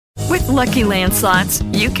Lucky Land Slots,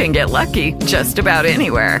 you can get lucky just about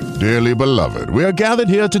anywhere. Dearly beloved, we are gathered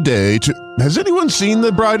here today to... Has anyone seen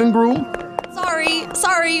the bride and groom?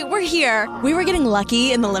 Sorry, we're here. We were getting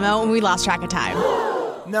lucky in the limo and we lost track of time.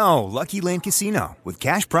 No, Lucky Land Casino, with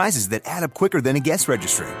cash prizes that add up quicker than a guest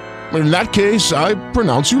registry. In that case, I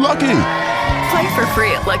pronounce you lucky. Play for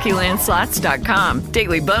free at LuckyLandSlots.com.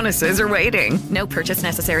 Daily bonuses are waiting. No purchase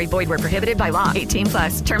necessary. Void where prohibited by law.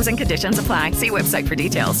 18+. Terms and conditions apply. See website for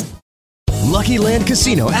details. Lucky Land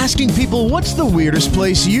Casino, asking people, what's the weirdest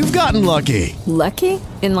place you've gotten lucky? Lucky?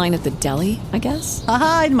 In line at the deli, I guess?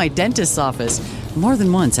 Aha, in my dentist's office. More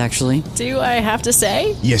than once, actually. Do I have to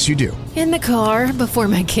say? Yes, you do. In the car before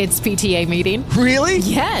my kids' PTA meeting. Really?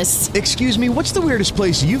 Yes. Excuse me, what's the weirdest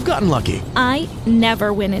place you've gotten lucky? I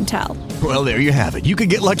never win and tell. Well, there you have it. You can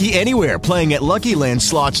get lucky anywhere, playing at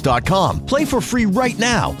LuckyLandSlots.com. Play for free right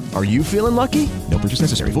now. Are you feeling lucky? No purchase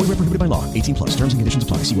necessary. Void where prohibited by law. 18+. Terms and conditions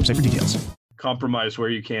apply. See website for details. Compromise where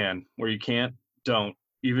you can. Where you can't, don't.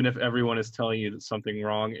 Even if everyone is telling you that something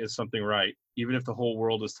wrong is something right, even if the whole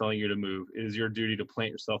world is telling you to move, it is your duty to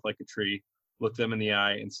plant yourself like a tree, look them in the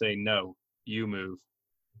eye, and say, no, you move.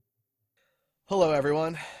 Hello,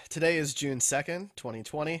 everyone. Today is June 2nd,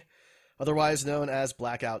 2020, otherwise known as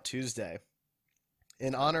Blackout Tuesday.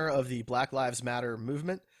 In honor of the Black Lives Matter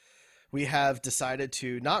movement, we have decided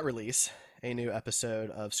to not release a new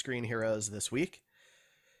episode of Screen Heroes this week.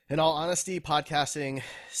 In all honesty, podcasting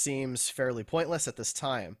seems fairly pointless at this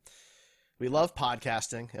time. We love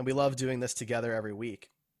podcasting, and we love doing this together every week.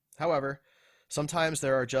 However, sometimes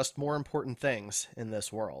there are just more important things in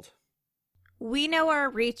this world. We know our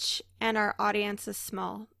reach and our audience is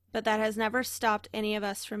small, but that has never stopped any of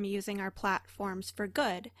us from using our platforms for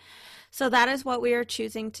good. So that is what we are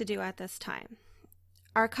choosing to do at this time.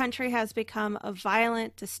 Our country has become a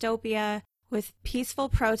violent dystopia, with peaceful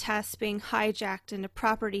protests being hijacked into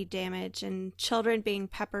property damage and children being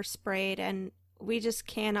pepper sprayed, and we just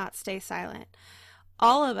cannot stay silent.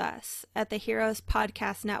 All of us at the Heroes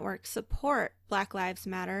Podcast Network support Black Lives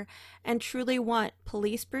Matter and truly want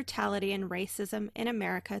police brutality and racism in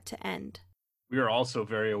America to end. We are also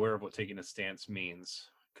very aware of what taking a stance means.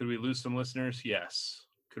 Could we lose some listeners? Yes.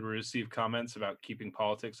 Could we receive comments about keeping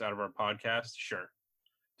politics out of our podcast? Sure.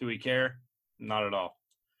 Do we care? Not at all.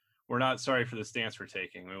 We're not sorry for the stance we're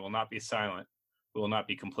taking. We will not be silent. We will not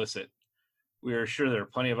be complicit. We are sure there are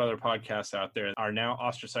plenty of other podcasts out there our now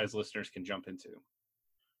ostracized listeners can jump into.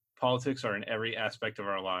 Politics are in every aspect of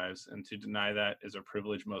our lives, and to deny that is a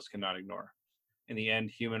privilege most cannot ignore. In the end,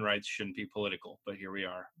 human rights shouldn't be political, but here we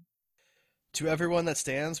are. To everyone that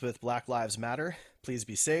stands with Black Lives Matter, please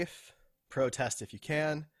be safe, protest if you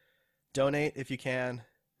can, donate if you can,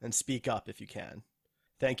 and speak up if you can.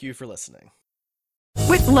 Thank you for listening.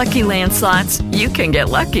 With Lucky Land Slots, you can get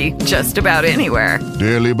lucky just about anywhere.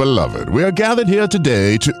 Dearly beloved, we are gathered here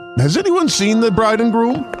today to... Has anyone seen the bride and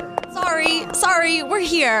groom? Sorry, we're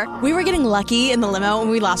here. We were getting lucky in the limo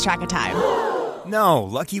and we lost track of time. No,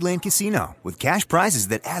 Lucky Land Casino, with cash prizes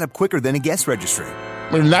that add up quicker than a guest registry.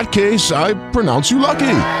 In that case, I pronounce you lucky.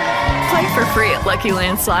 Play for free at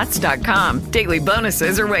LuckyLandSlots.com. Daily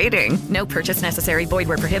bonuses are waiting. No purchase necessary. Void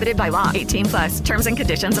where prohibited by law. 18+. Terms and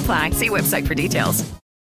conditions apply. See website for details.